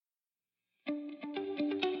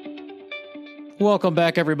Welcome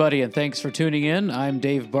back, everybody, and thanks for tuning in. I'm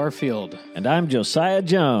Dave Barfield. And I'm Josiah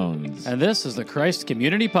Jones. And this is the Christ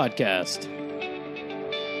Community Podcast.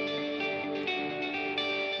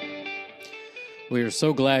 We are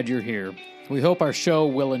so glad you're here. We hope our show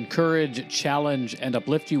will encourage, challenge, and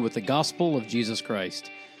uplift you with the gospel of Jesus Christ.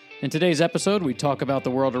 In today's episode, we talk about the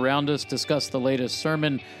world around us, discuss the latest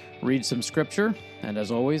sermon, read some scripture, and as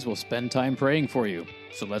always, we'll spend time praying for you.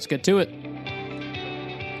 So let's get to it.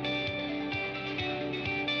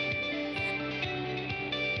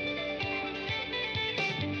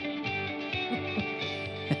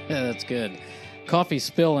 That's good. Coffee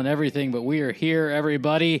spill and everything, but we are here,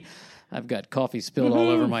 everybody. I've got coffee spilled all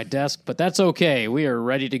over my desk, but that's okay. We are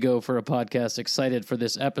ready to go for a podcast. Excited for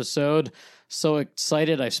this episode. So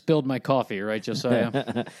excited, I spilled my coffee, right,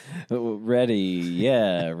 Josiah? Ready,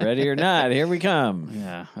 yeah. Ready or not, here we come.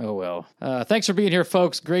 Yeah, oh well. Thanks for being here,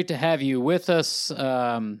 folks. Great to have you with us.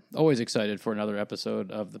 Always excited for another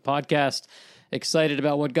episode of the podcast. Excited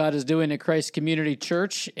about what God is doing at Christ Community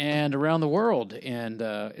Church and around the world, and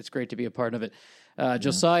it's great to be a part of it.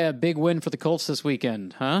 Josiah, big win for the Colts this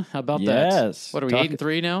weekend, huh? How about that? Yes. What are we,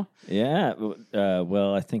 8-3 now? Yeah,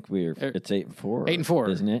 well, I think it's 8-4. 8-4.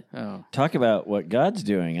 Isn't it? Oh. Talk about what God's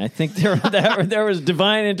doing. I think there was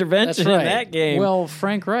divine intervention in that game. Well,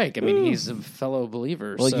 Frank Reich, I mean, he's a fellow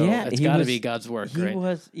believer, so it's got to be God's work,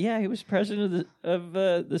 right? He was president of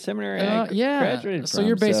the seminary. Graduated so from,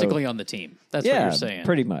 you're basically on the team. That's what you're saying.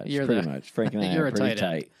 Pretty much. Much. Frank and I you're are pretty tight.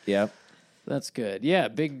 tight. Yep. That's good. Yeah,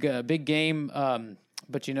 big game.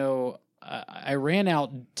 But you know, I ran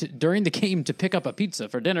out during the game to pick up a pizza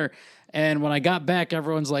for dinner, and when I got back,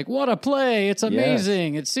 everyone's like, "What a play! It's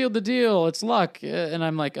amazing! It sealed the deal! It's luck!" And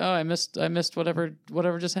I'm like, "Oh, I missed whatever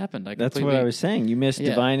just happened." That's what I was saying. You missed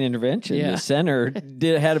divine intervention. Yeah. The center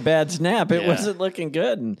had a bad snap. It wasn't looking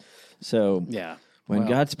good, and so when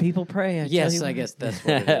God's people pray, I guess that's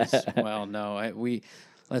what it is. Well, no,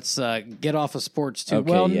 Let's get off of sports too.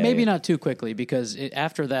 Okay, maybe not too quickly, because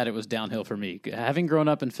after that it was downhill for me. Having grown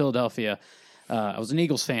up in Philadelphia, I was an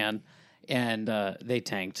Eagles fan, and they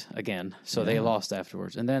tanked again, so they lost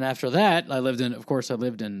afterwards. And then after that, I lived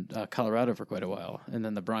in Colorado for quite a while, and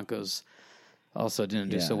then the Broncos also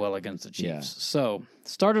didn't do so well against the Chiefs. Yeah. So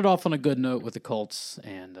started off on a good note with the Colts,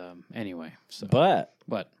 and anyway. So,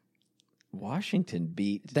 but Washington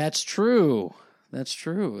beat. That's true. That's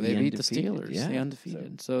true. They beat the Steelers, the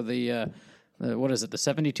undefeated. So the what is it? The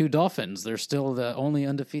 72 Dolphins. They're still the only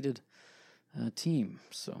undefeated team.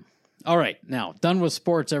 So, all right, now done with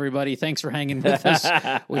sports, everybody. Thanks for hanging with us.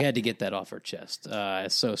 We had to get that off our chest.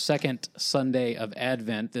 So, second Sunday of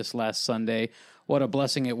Advent, this last Sunday. What a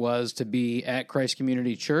blessing it was to be at Christ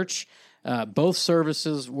Community Church. Both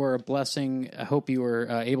services were a blessing. I hope you were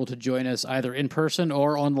able to join us either in person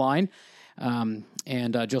or online.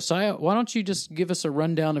 And Josiah, why don't you just give us a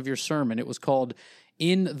rundown of your sermon? It was called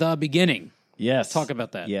In the Beginning. Yes. Talk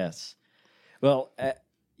about that. Yes. Well,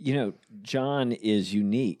 John is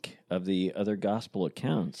unique of the other gospel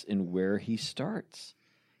accounts in where he starts.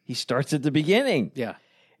 He starts at the beginning. Yeah.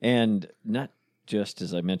 And not just,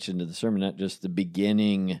 as I mentioned in the sermon, not just the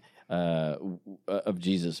beginning of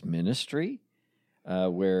Jesus' ministry,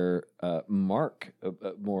 where Mark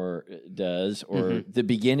more does, or the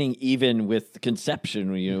beginning even with the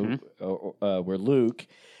conception, where Luke,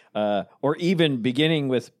 or even beginning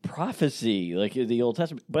with prophecy, like in the Old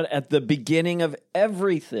Testament, but at the beginning of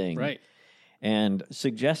everything. Right. And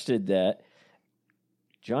suggested that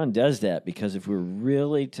John does that because if we're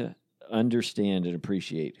really to understand and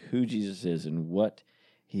appreciate who Jesus is and what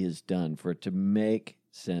he has done, for it to make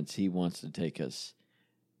sense, he wants to take us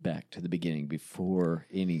back to the beginning before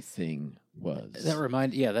anything was.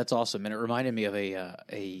 That's awesome, and it reminded me of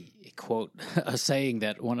a quote, a saying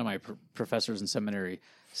that one of my professors in seminary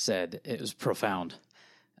said. It was profound,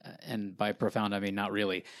 and by profound I mean not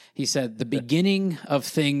really. He said, "The beginning of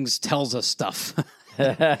things tells us stuff."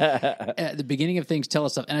 The beginning of things tell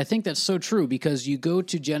us stuff, and I think that's so true, because you go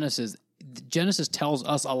to Genesis. Genesis tells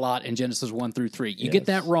us a lot in Genesis 1-3. You get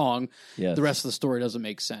that wrong, the rest of the story doesn't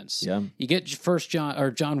make sense. Yeah. You get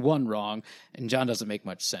John 1 wrong, and John doesn't make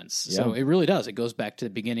much sense. Yeah. So it really does. It goes back to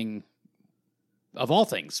the beginning of all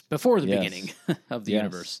things, before the beginning of the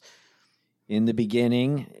universe. In the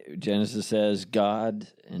beginning, Genesis says God,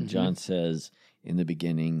 and John says, in the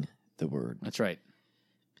beginning, the Word. That's right.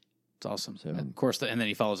 It's awesome. So, of course, and then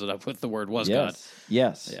he follows it up with the Word was God.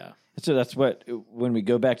 Yes. Yeah. So that's when we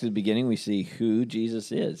go back to the beginning, we see who Jesus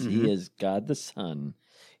is. He is God the Son.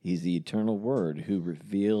 He's the eternal Word who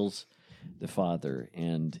reveals the Father,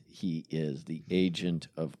 and he is the agent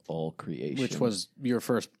of all creation. Which was your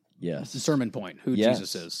first sermon point, who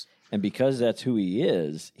Jesus is. And because that's who he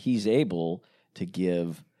is, he's able to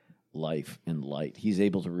give life and light. He's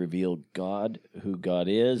able to reveal God, who God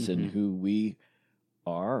is, and who we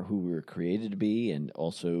are, who we were created to be, and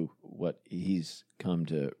also what He's come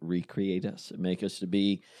to recreate us and make us to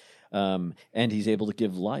be. And He's able to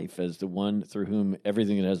give life as the one through whom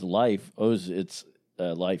everything that has life owes its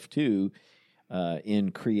life to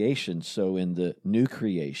in creation. So in the new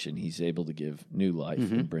creation, He's able to give new life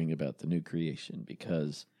and bring about the new creation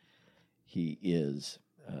because He is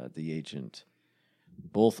the agent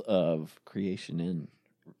both of creation and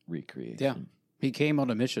recreation. Yeah, He came on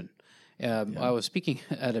a mission. I was speaking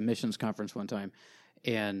at a missions conference one time,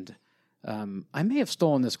 and I may have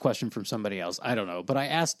stolen this question from somebody else. I don't know. But I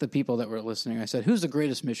asked the people that were listening, I said, who's the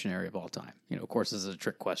greatest missionary of all time? Of course, this is a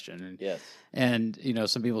trick question. And, yes. And,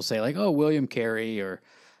 some people say like, oh, William Carey or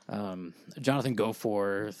Jonathan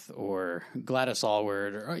Goforth or Gladys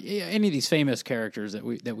Allward or any of these famous characters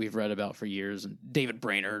that we've read about for years, and David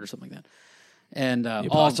Brainerd or something like that. And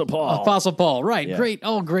Apostle Paul, right?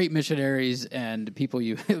 Yeah. Great missionaries and people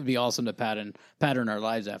it would be awesome to pattern our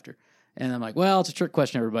lives after. And I'm like, well, it's a trick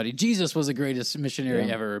question, everybody. Jesus was the greatest missionary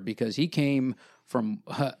ever because He came from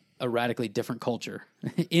a radically different culture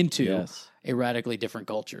into a radically different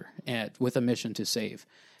culture and with a mission to save.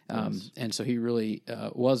 And so He really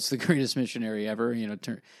was the greatest missionary ever.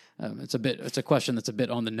 It's a question that's a bit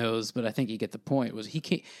on the nose, but I think you get the point.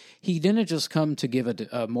 He didn't just come to give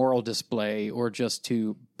a moral display or just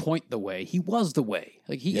to point the way. He was the way.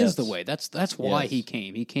 Like He is the way. That's why He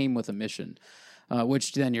came. He came with a mission.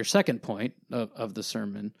 Which then your second point of the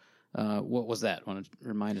sermon, what was that? Want to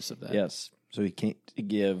remind us of that? Yes. So He came to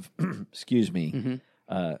give,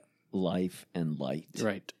 life and light.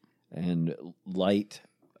 Right. And light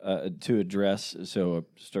to address, so I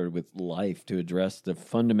started with life to address the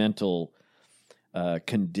fundamental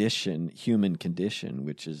human condition,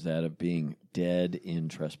 which is that of being dead in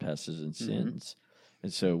trespasses and sins.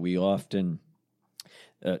 And so we often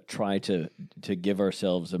try to give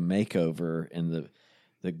ourselves a makeover, and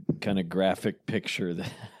the kind of graphic picture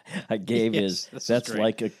that I gave that's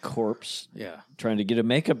like a corpse trying to get a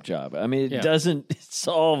makeup job. I mean, it doesn't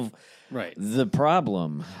solve the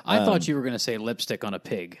problem. I thought you were going to say lipstick on a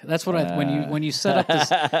pig. That's what when you set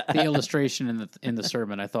up the illustration in the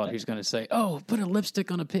sermon, I thought he was going to say, "Oh, put a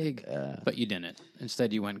lipstick on a pig," but you didn't.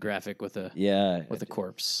 Instead, you went graphic with a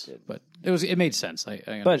corpse. But it made sense. I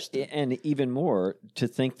understood. And even more, to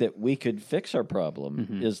think that we could fix our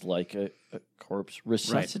problem is like a corpse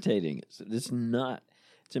resuscitating. Right.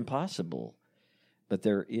 It's impossible. But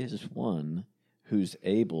there is one who's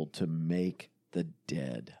able to make the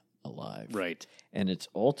dead alive. Right. And it's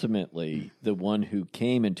ultimately the one who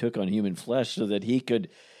came and took on human flesh so that He could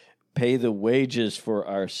pay the wages for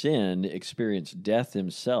our sin, experience death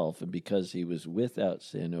Himself, and because He was without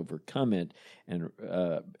sin, overcome it, and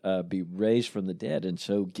be raised from the dead, and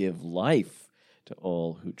so give life to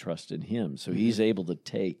all who trust in Him. So He's able to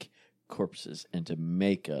take corpses and to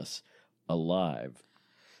make us alive.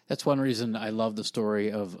 That's one reason I love the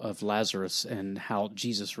story of Lazarus and how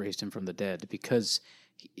Jesus raised him from the dead, because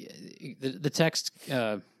the text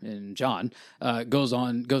in John goes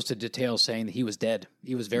to detail saying that he was dead.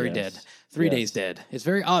 He was very dead, 3 days dead. It's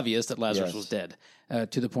very obvious that Lazarus was dead,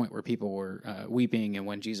 to the point where people were weeping. And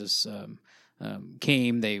when Jesus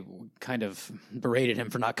came, they kind of berated him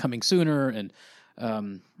for not coming sooner. And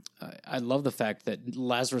I love the fact that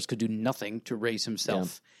Lazarus could do nothing to raise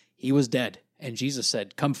himself. Yeah. He was dead. And Jesus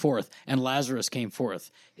said, "Come forth," and Lazarus came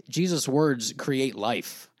forth. Jesus' words create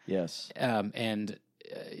life. Yes.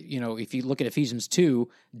 If you look at Ephesians 2,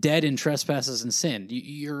 dead in trespasses and sin,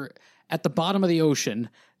 you're at the bottom of the ocean,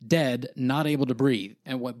 dead, not able to breathe.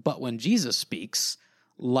 But when Jesus speaks,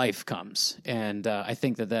 life comes. And I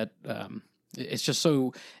think that it's just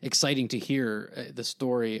so exciting to hear the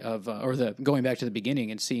story of, going back to the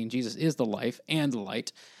beginning and seeing Jesus is the life and the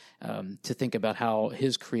light. To think about how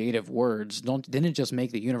His creative words didn't just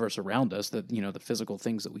make the universe around us, the physical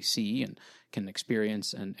things that we see and can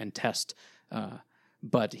experience and test,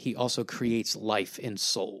 but He also creates life in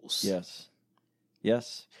souls.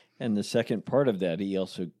 Yes. And the second part of that, He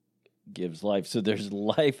also gives life. So there's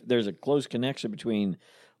life. There's a close connection between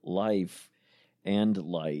life and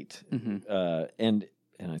light. And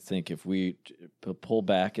I think if we pull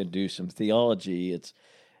back and do some theology, it's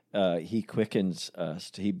He quickens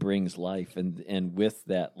us. He brings life, and with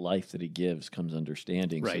that life that He gives comes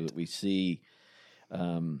understanding, so that we see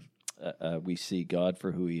God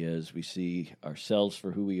for who He is. We see ourselves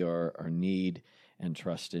for who we are, our need and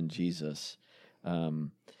trust in Jesus,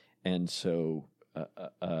 and so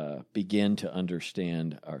begin to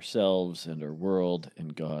understand ourselves and our world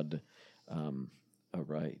and God Oh,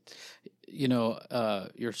 right.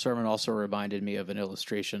 Your sermon also reminded me of an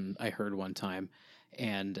illustration I heard one time,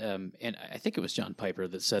 and I think it was John Piper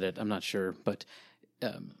that said it. I'm not sure, but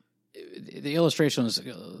the illustration was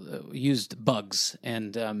used bugs,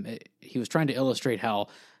 and he was trying to illustrate how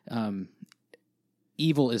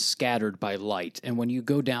evil is scattered by light. And when you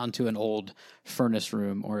go down to an old furnace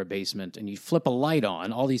room or a basement and you flip a light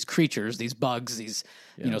on, all these creatures, these bugs, these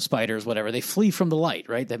spiders, whatever, they flee from the light,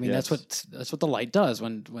 right? I mean, that's what the light does.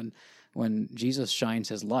 When Jesus shines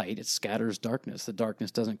his light, it scatters darkness. The darkness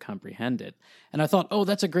doesn't comprehend it. And I thought, oh,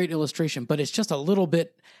 that's a great illustration, but it's just a little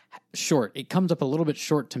bit short. It comes up a little bit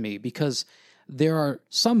short to me because there are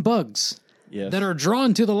some bugs that are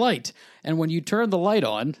drawn to the light. And when you turn the light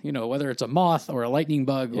on, whether it's a moth or a lightning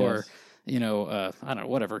bug or, I don't know,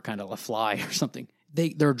 whatever kind of a fly or something,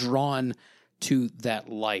 they're drawn to that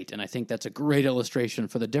light. And I think that's a great illustration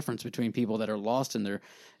for the difference between people that are lost in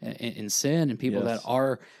in sin and people that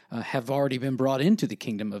are have already been brought into the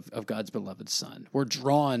kingdom of God's beloved Son. We're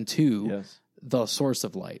drawn to the source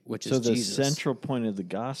of light, which is Jesus. So the central point of the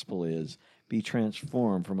gospel is be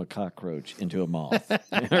transformed from a cockroach into a moth.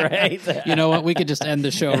 Right? You know what? We could just end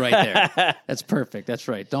the show right there. That's perfect. That's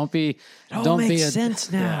right. Don't be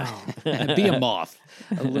sense now. Be a moth,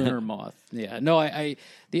 a lunar moth. Yeah. No,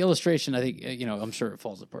 the illustration, I think, I'm sure it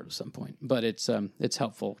falls apart at some point, but it's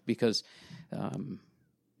helpful because,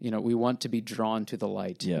 we want to be drawn to the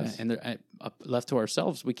light. Yes. And left to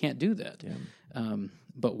ourselves, we can't do that. Yeah.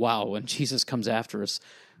 But wow, when Jesus comes after us,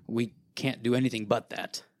 we can't do anything but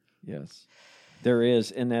that. Yes. There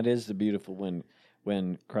is, and that is the beautiful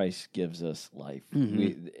when Christ gives us life,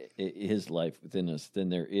 his life within us, then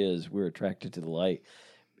we're attracted to the light.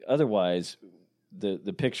 Otherwise,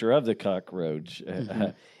 the picture of the cockroach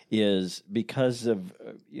is because of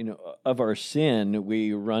our sin,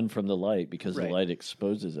 we run from the light because the light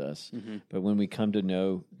exposes us. Mm-hmm. But when we come to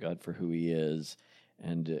know God for who he is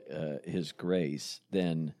and his grace,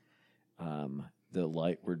 then the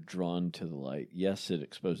light, we're drawn to the light. Yes, it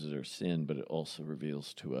exposes our sin, but it also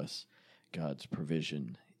reveals to us God's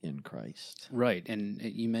provision in Christ. Right, and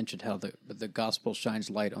you mentioned how the gospel shines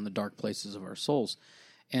light on the dark places of our souls.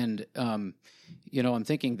 And, I'm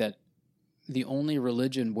thinking that the only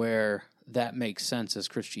religion where that makes sense is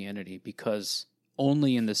Christianity, because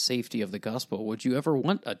only in the safety of the gospel would you ever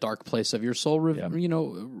want a dark place of your soul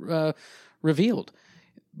revealed.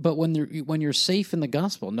 But when you're safe in the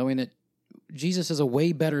gospel, knowing that Jesus is a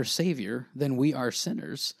way better Savior than we are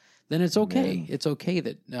sinners, then it's okay. Amen. It's okay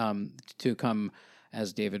that to come,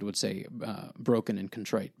 as David would say, broken and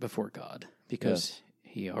contrite before God, because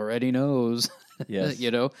he already knows,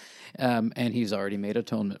 and he's already made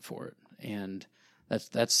atonement for it. And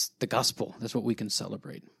that's the gospel. That's what we can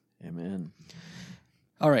celebrate. Amen.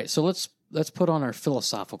 All right, so let's put on our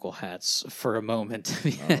philosophical hats for a moment.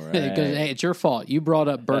 All right. Because, hey, it's your fault. You brought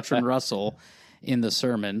up Bertrand Russell in the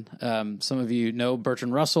sermon. Some of you know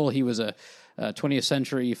Bertrand Russell. He was a 20th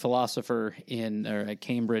century philosopher at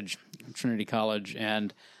Cambridge, Trinity College,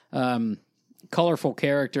 and colorful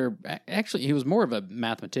character. Actually, he was more of a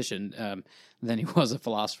mathematician than he was a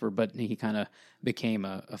philosopher, but he kind of became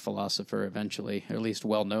a philosopher eventually, or at least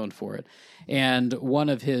well known for it. And one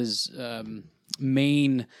of his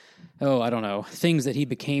main things that he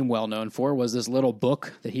became well known for was this little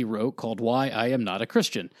book that he wrote called Why I Am Not a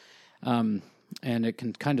Christian. And it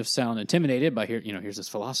can kind of sound intimidated by here's this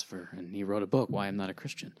philosopher, and he wrote a book, Why I'm Not a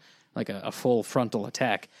Christian, like a full frontal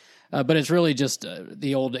attack. But it's really just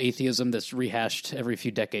the old atheism that's rehashed every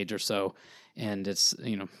few decades or so. And it's,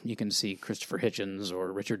 you can see Christopher Hitchens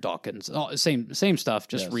or Richard Dawkins, same stuff,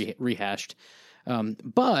 just rehashed.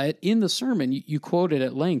 But in the sermon, you quoted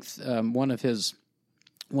at length one of his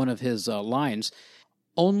lines,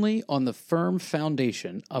 "Only on the firm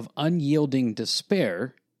foundation of unyielding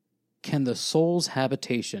despair can the soul's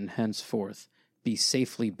habitation henceforth be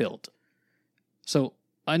safely built." So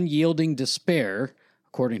unyielding despair,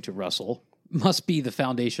 according to Russell, must be the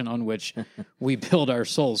foundation on which we build our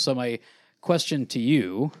souls. So my question to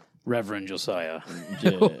you, Reverend Josiah,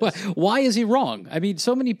 why is he wrong? I mean,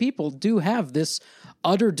 so many people do have this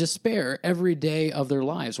utter despair every day of their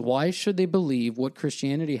lives. Why should they believe what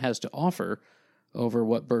Christianity has to offer over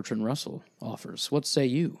what Bertrand Russell offers? What say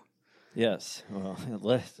you? Yes. Well,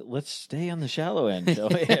 let's stay on the shallow end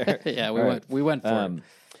here. Yeah, we went for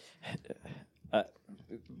it.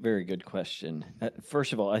 Very good question.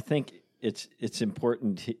 First of all, I think it's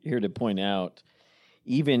important here to point out,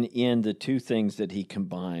 even in the two things that he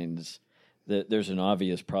combines, that there's an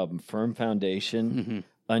obvious problem: firm foundation,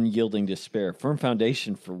 unyielding despair. Firm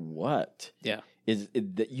foundation for what? Yeah, is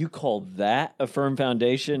that you call that a firm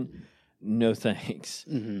foundation? No thanks.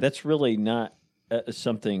 Mm-hmm. That's really not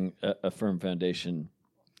something, a firm foundation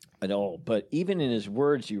at all. But even in his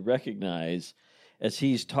words, you recognize, as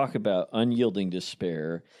he's talk about unyielding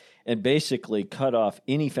despair and basically cut off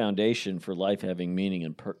any foundation for life having meaning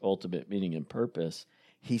and ultimate meaning and purpose,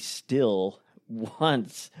 he still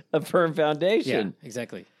wants a firm foundation. Yeah,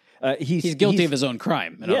 exactly. He's guilty of his own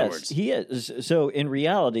crime, in other words. He is. So in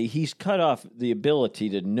reality, he's cut off the ability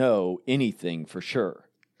to know anything for sure.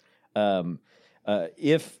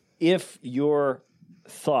 If your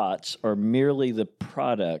thoughts are merely the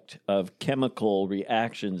product of chemical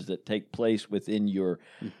reactions that take place within your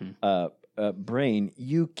brain,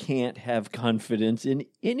 you can't have confidence in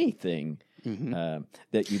anything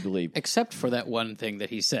that you believe, except for that one thing that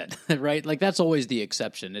he said. Right? Like that's always the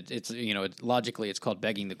exception. It's logically it's called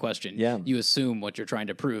begging the question. Yeah. You assume what you're trying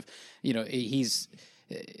to prove.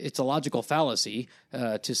 It's a logical fallacy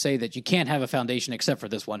to say that you can't have a foundation except for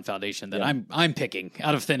this one foundation that I'm picking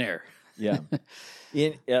out of thin air. Yeah.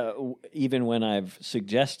 Even when I've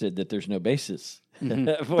suggested that there's no basis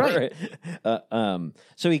for it.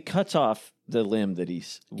 So he cuts off the limb that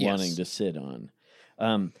he's wanting to sit on.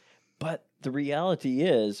 But the reality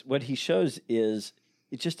is, what he shows is,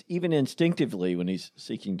 it's just even instinctively when he's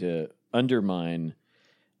seeking to undermine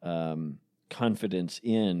confidence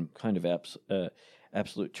in kind of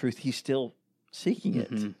absolute truth, he's still seeking it.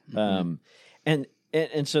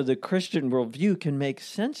 And so the Christian worldview can make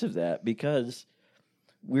sense of that because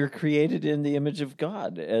we're created in the image of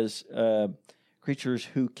God as creatures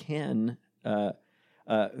who can,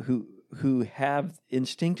 who have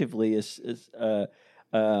instinctively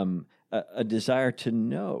a desire to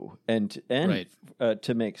know and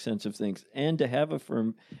to make sense of things and to have a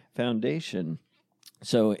firm foundation.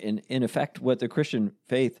 So in effect, what the Christian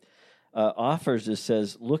faith offers is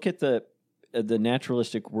says, look at the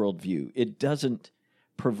naturalistic worldview. It doesn't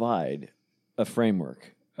provide a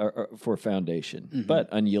framework for foundation, but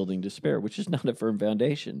unyielding despair, which is not a firm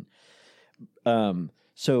foundation.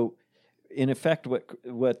 So, in effect,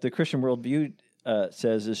 what the Christian worldview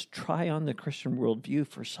says is try on the Christian worldview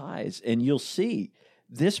for size, and you'll see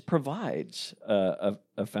this provides a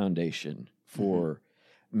foundation for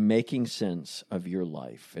making sense of your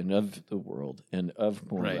life and of the world and of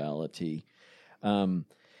morality. Right.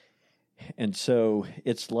 And so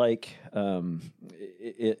it's like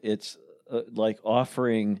it's like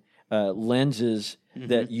offering lenses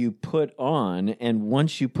that you put on, and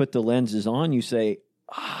once you put the lenses on, you say,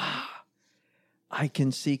 I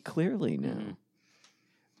can see clearly now.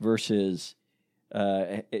 Versus,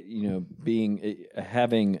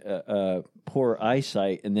 having poor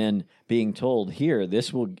eyesight and then being told, here,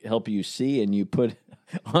 this will help you see, and you put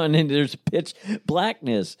on and there's pitch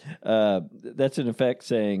blackness. That's in effect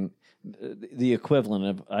saying the equivalent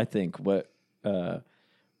of, I think, what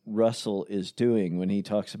Russell is doing when he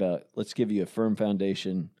talks about, let's give you a firm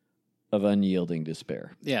foundation of unyielding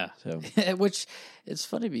despair. Yeah. So, which it's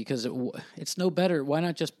funny because it's no better. Why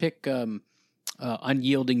not just pick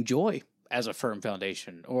unyielding joy as a firm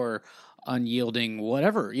foundation, or unyielding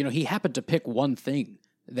whatever? He happened to pick one thing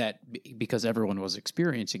that, because everyone was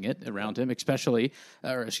experiencing it around him, especially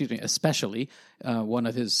one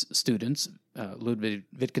of his students, Ludwig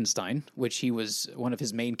Wittgenstein, which he was one of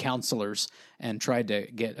his main counselors and tried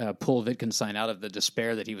to pull Wittgenstein out of the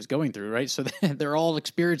despair that he was going through, right? So they're all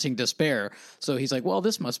experiencing despair. So he's like, well,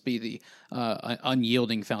 this must be the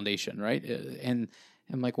unyielding foundation, right? And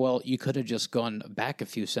I'm like, well, you could have just gone back a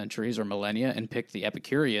few centuries or millennia and picked the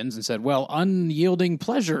Epicureans and said, well, unyielding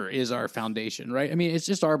pleasure is our foundation, right? I mean, it's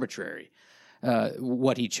just arbitrary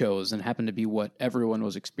what he chose, and happened to be what everyone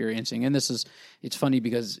was experiencing. And it's funny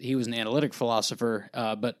because he was an analytic philosopher,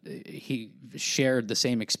 but he shared the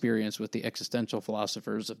same experience with the existential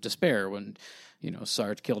philosophers of despair when,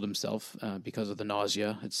 Sartre killed himself because of the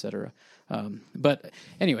nausea, etc. But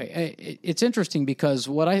anyway, it's interesting because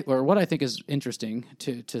what I think is interesting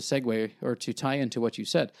to segue or to tie into what you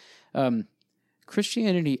said,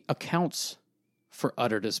 Christianity accounts for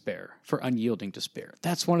utter despair, for unyielding despair.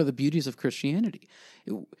 That's one of the beauties of Christianity.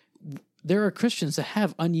 There are Christians that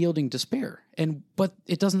have unyielding despair, but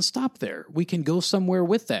it doesn't stop there. We can go somewhere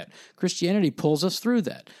with that. Christianity pulls us through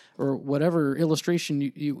that, or whatever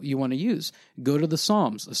illustration you want to use. Go to the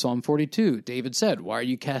Psalms, Psalm 42. David said, "Why are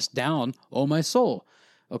you cast down, O my soul?"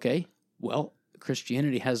 Okay, well,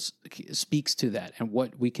 Christianity speaks to that, and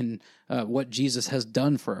what Jesus has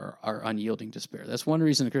done for our unyielding despair. That's one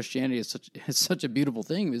reason Christianity is such a beautiful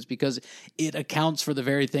thing, is because it accounts for the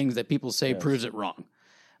very things that people say proves it wrong.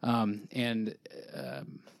 So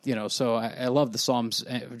I love the Psalms.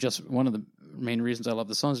 Just one of the main reasons I love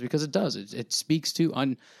the Psalms is because it does. It speaks to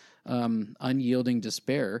unyielding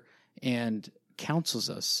despair and counsels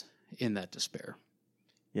us in that despair.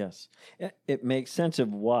 Yes. It makes sense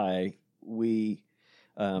of why we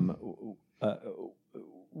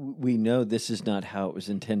know this is not how it was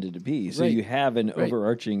intended to be. So you have an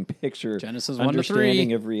overarching picture, Genesis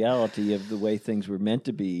understanding of reality of the way things were meant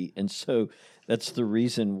to be. And so that's the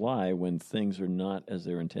reason why when things are not as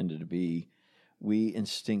they're intended to be, we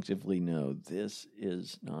instinctively know this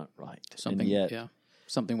is not right.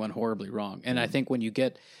 Something went horribly wrong. And I think when you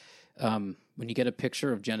get a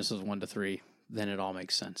picture of Genesis 1-3, then it all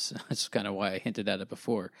makes sense. That's kind of why I hinted at it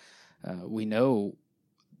before. We know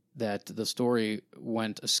that the story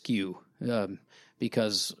went askew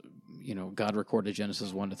because God recorded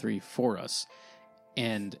Genesis 1-3 for us,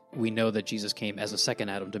 and we know that Jesus came as a second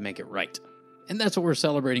Adam to make it right, and that's what we're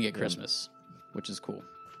celebrating at Christmas, which is cool.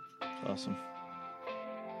 Awesome.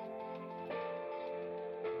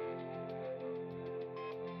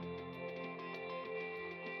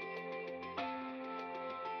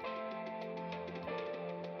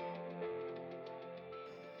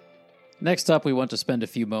 Next up, we want to spend a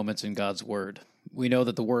few moments in God's Word. We know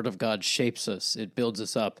that the Word of God shapes us. It builds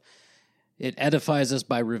us up. It edifies us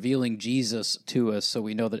by revealing Jesus to us, so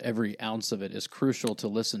we know that every ounce of it is crucial to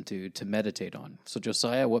listen to meditate on. So,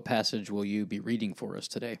 Josiah, what passage will you be reading for us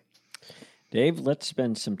today? Dave, let's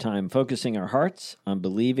spend some time focusing our hearts on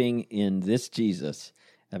believing in this Jesus,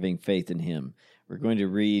 having faith in him. We're going to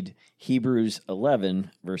read Hebrews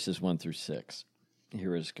 11, verses 1-6.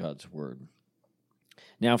 Here is God's Word.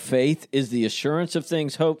 Now faith is the assurance of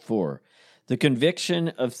things hoped for, the conviction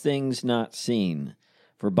of things not seen.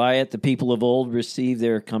 For by it the people of old received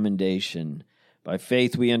their commendation. By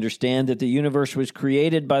faith we understand that the universe was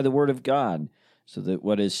created by the word of God, so that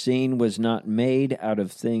what is seen was not made out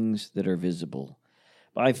of things that are visible.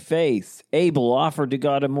 By faith Abel offered to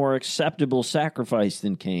God a more acceptable sacrifice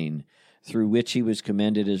than Cain, through which he was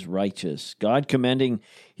commended as righteous, God commending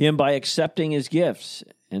him by accepting his gifts,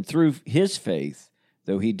 and through his faith,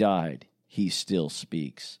 though he died, he still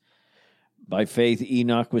speaks. By faith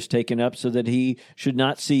Enoch was taken up so that he should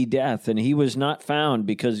not see death, and he was not found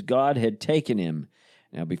because God had taken him.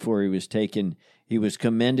 Now before he was taken, he was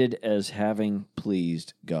commended as having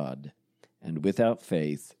pleased God. And without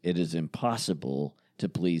faith it is impossible to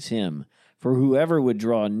please him. For whoever would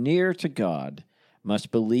draw near to God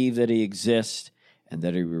must believe that he exists and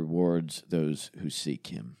that he rewards those who seek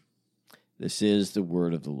him. This is the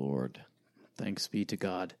word of the Lord. Thanks be to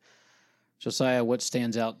God. Josiah, what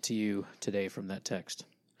stands out to you today from that text?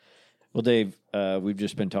 Well, Dave, we've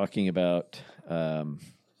just been talking about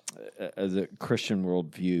the Christian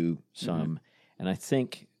worldview some, and I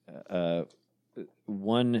think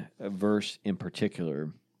one verse in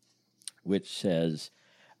particular, which says,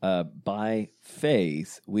 by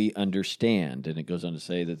faith we understand, and it goes on to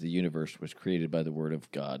say that the universe was created by the word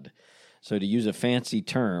of God. So to use a fancy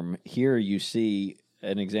term, here you see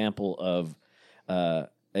an example of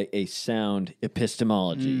a sound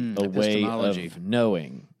epistemology, a way of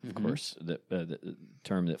knowing, of course, the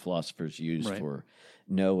term that philosophers use for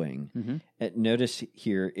knowing. Notice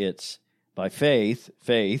here it's by faith,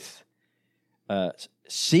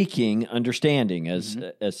 seeking understanding, as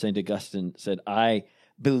St. Augustine said, I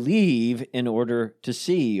believe in order to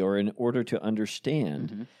see or in order to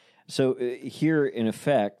understand. So here, in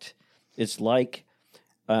effect, it's like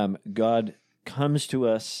God comes to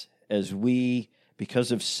us as we,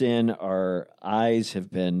 because of sin, our eyes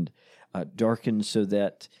have been darkened so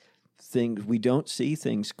that we don't see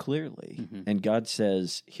things clearly. And God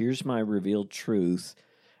says, here's my revealed truth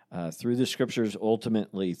through the scriptures,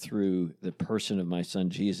 ultimately through the person of my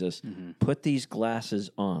son Jesus. Put these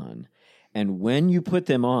glasses on. And when you put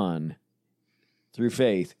them on through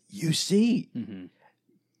faith, you see.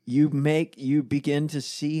 You begin to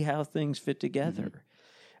see how things fit together.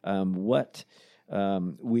 What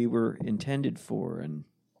we were intended for, and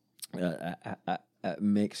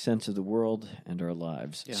make sense of the world and our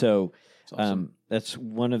lives. Yeah. So awesome. That's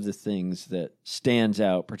one of the things that stands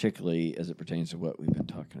out, particularly as it pertains to what we've been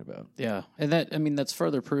talking about. Yeah, and that's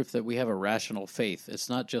further proof that we have a rational faith. It's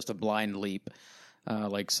not just a blind leap,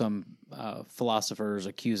 like some philosophers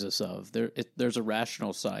accuse us of. There's a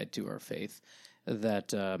rational side to our faith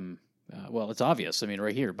that. Well, it's obvious.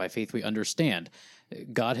 Right here, by faith we understand.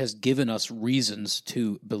 God has given us reasons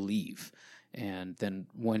to believe. And then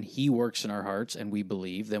when he works in our hearts and we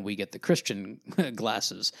believe, then we get the Christian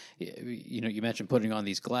glasses. You mentioned putting on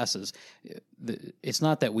these glasses. It's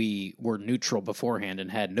not that we were neutral beforehand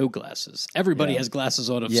and had no glasses. Everybody has glasses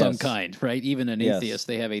on of some kind, right? Even an atheist,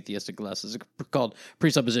 they have atheistic glasses called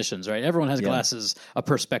presuppositions, right? Everyone has glasses, a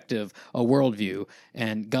perspective, a worldview,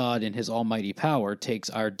 and God in his almighty power takes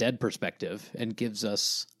our dead perspective and gives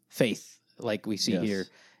us faith, like we see here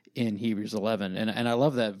in Hebrews 11. And I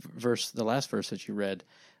love that verse, the last verse that you read,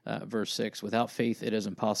 verse 6, without faith it is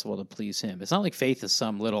impossible to please him. It's not like faith is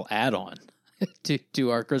some little add-on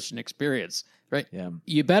to our Christian experience, right? Yeah.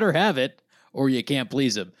 You better have it or you can't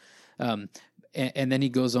please him. And then he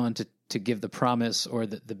goes on to give the promise or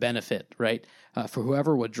the benefit, right? For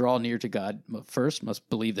whoever would draw near to God first must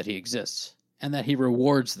believe that he exists and that he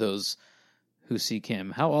rewards those who seek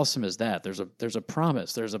him. How awesome is that? There's a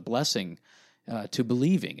promise, there's a blessing to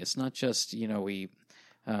believing. It's not just,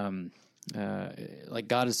 like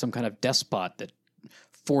God is some kind of despot that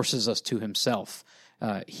forces us to himself.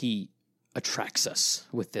 He attracts us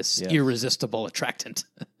with this irresistible attractant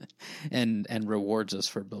and rewards us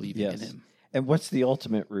for believing in him. And what's the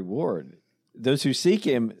ultimate reward? Those who seek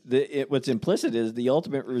him, what's implicit is the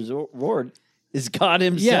ultimate reward is God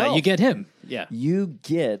himself. Yeah, you get him. Yeah. You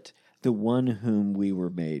get the one whom we were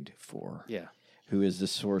made for. Yeah. Who is the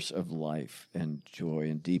source of life and joy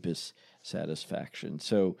and deepest satisfaction.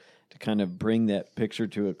 So to kind of bring that picture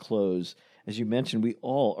to a close, as you mentioned, we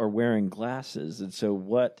all are wearing glasses. And so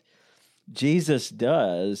what Jesus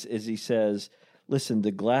does is he says, listen,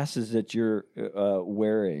 the glasses that you're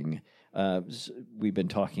wearing, we've been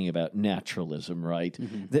talking about naturalism, right?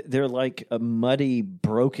 Mm-hmm. They're like a muddy,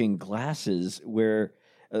 broken glasses where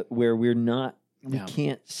we're not, we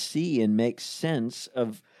can't see and make sense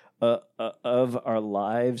of our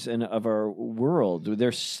lives and of our world.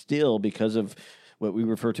 They're still, because of what we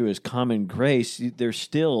refer to as common grace, there's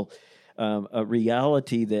still a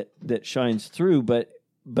reality that shines through.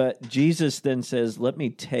 But Jesus then says, let me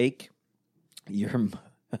take your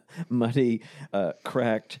muddy,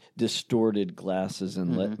 cracked, distorted glasses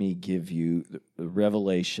and let me give you the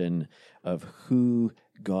revelation of who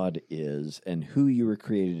God is and who you were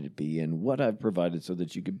created to be and what I've provided so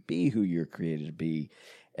that you could be who you're created to be.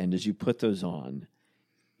 And as you put those on,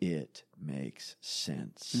 it makes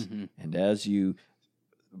sense. Mm-hmm. And as you,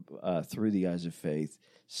 through the eyes of faith,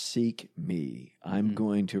 seek me, I'm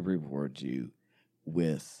going to reward you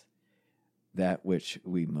with that which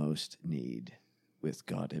we most need, with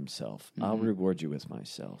God himself. I'll reward you with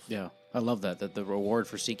myself. Yeah, I love that the reward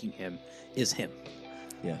for seeking him is him.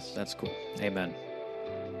 Yes. That's cool. Amen.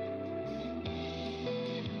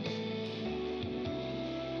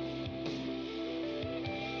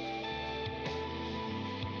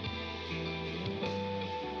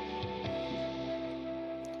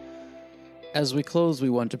 As we close, we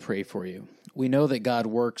want to pray for you. We know that God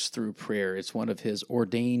works through prayer. It's one of his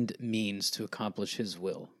ordained means to accomplish his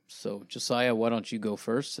will. So, Josiah, why don't you go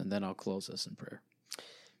first, and then I'll close us in prayer.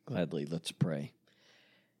 Gladly, let's pray.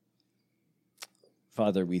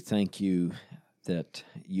 Father, we thank you that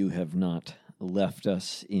you have not left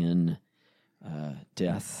us in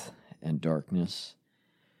death and darkness,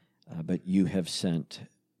 but you have sent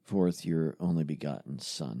forth your only begotten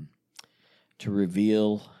Son to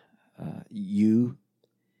reveal you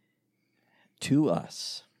to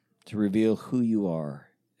us, to reveal who you are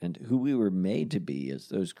and who we were made to be as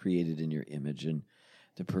those created in your image, and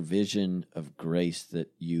the provision of grace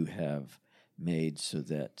that you have made so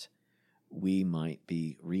that we might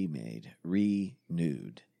be remade,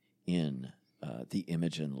 renewed in the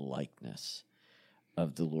image and likeness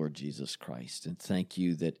of the Lord Jesus Christ. And thank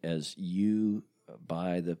you that as you,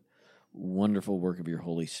 by the wonderful work of your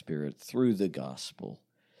Holy Spirit through the gospel,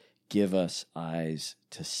 give us eyes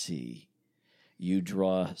to see. You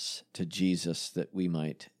draw us to Jesus that we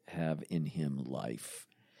might have in him life,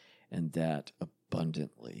 and that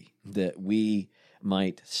abundantly, that we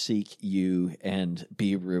might seek you and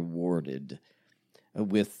be rewarded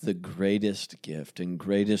with the greatest gift and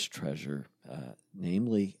greatest treasure,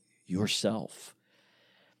 namely yourself.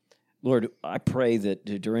 Lord, I pray that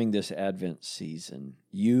during this Advent season,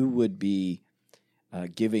 you would be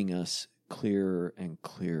giving us clearer and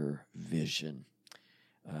clearer vision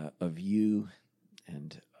of you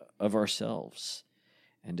and of ourselves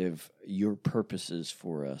and of your purposes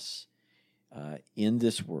for us in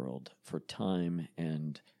this world, for time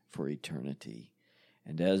and for eternity.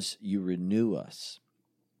 And as you renew us,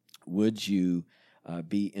 would you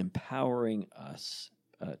be empowering us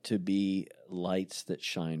to be lights that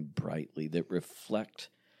shine brightly, that reflect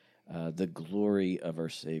the glory of our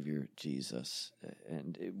Savior, Jesus.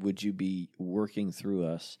 And would you be working through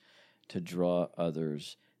us to draw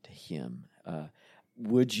others to him?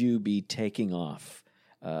 Would you be taking off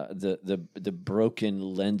the broken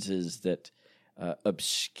lenses that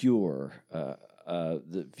obscure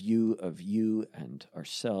the view of you and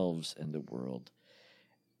ourselves and the world,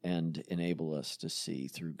 and enable us to see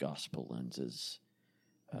through gospel lenses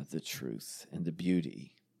the truth and the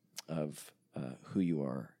beauty of who you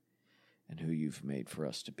are and who you've made for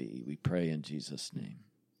us to be? We pray in Jesus' name.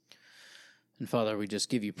 And Father, we just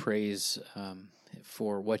give you praise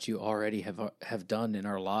for what you already have done in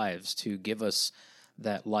our lives to give us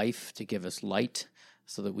that life, to give us light,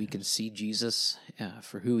 so that we can see Jesus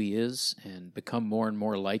for who he is and become more and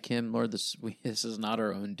more like him. Lord, this is not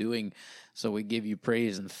our own doing, so we give you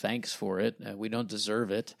praise and thanks for it. We don't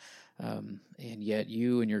deserve it, and yet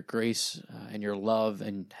you and your grace and your love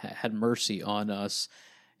and had mercy on us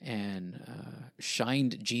and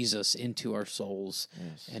shined Jesus into our souls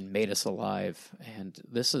and made us alive. And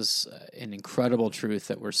this is an incredible truth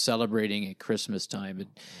that we're celebrating at Christmas time.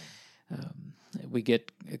 We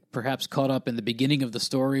get perhaps caught up in the beginning of the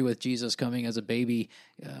story with Jesus coming as a baby,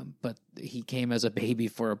 but he came as a baby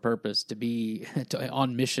for a purpose, to be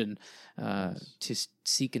on mission to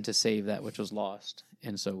seek and to save that which was lost.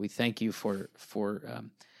 And so we thank you for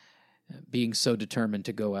being so determined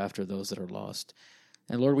to go after those that are lost.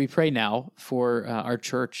 And Lord, we pray now for our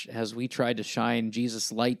church as we try to shine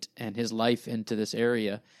Jesus' light and his life into this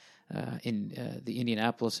area, in the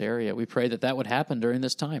Indianapolis area. We pray that would happen during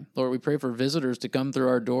this time. Lord, we pray for visitors to come through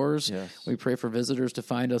our doors. Yes. We pray for visitors to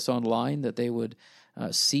find us online, that they would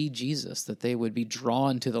see Jesus, that they would be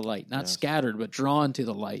drawn to the light, not scattered, but drawn to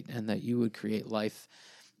the light, and that you would create life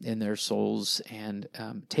in their souls and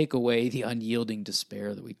take away the unyielding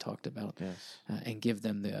despair that we talked about, and give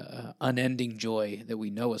them the unending joy that we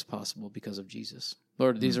know is possible because of Jesus.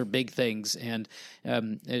 Lord, these are big things, and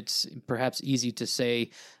it's perhaps easy to say,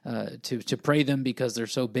 to pray them because they're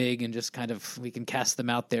so big and just kind of, we can cast them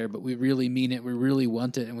out there, but we really mean it, we really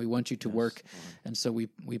want it, and we want you to work. And so we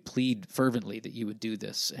plead fervently that you would do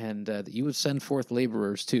this, and that you would send forth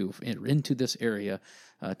laborers too into this area,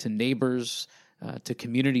 to neighbors, to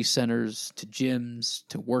community centers, to gyms,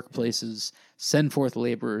 to workplaces. Send forth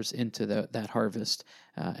laborers into that harvest,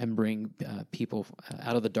 and bring people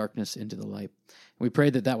out of the darkness into the light. We pray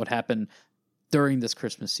that would happen during this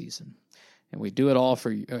Christmas season. And we do it all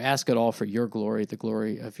ask it all for your glory, the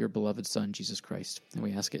glory of your beloved Son, Jesus Christ. And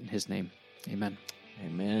we ask it in his name. Amen.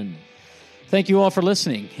 Amen. Thank you all for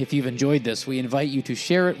listening. If you've enjoyed this, we invite you to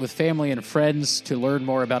share it with family and friends. To learn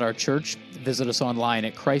more about our church, visit us online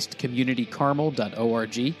at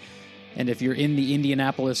christcommunitycarmel.org. And if you're in the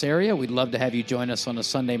Indianapolis area, we'd love to have you join us on a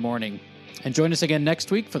Sunday morning. And join us again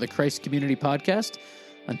next week for the Christ Community Podcast.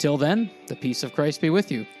 Until then, the peace of Christ be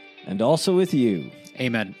with you. And also with you.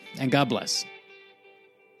 Amen. And God bless.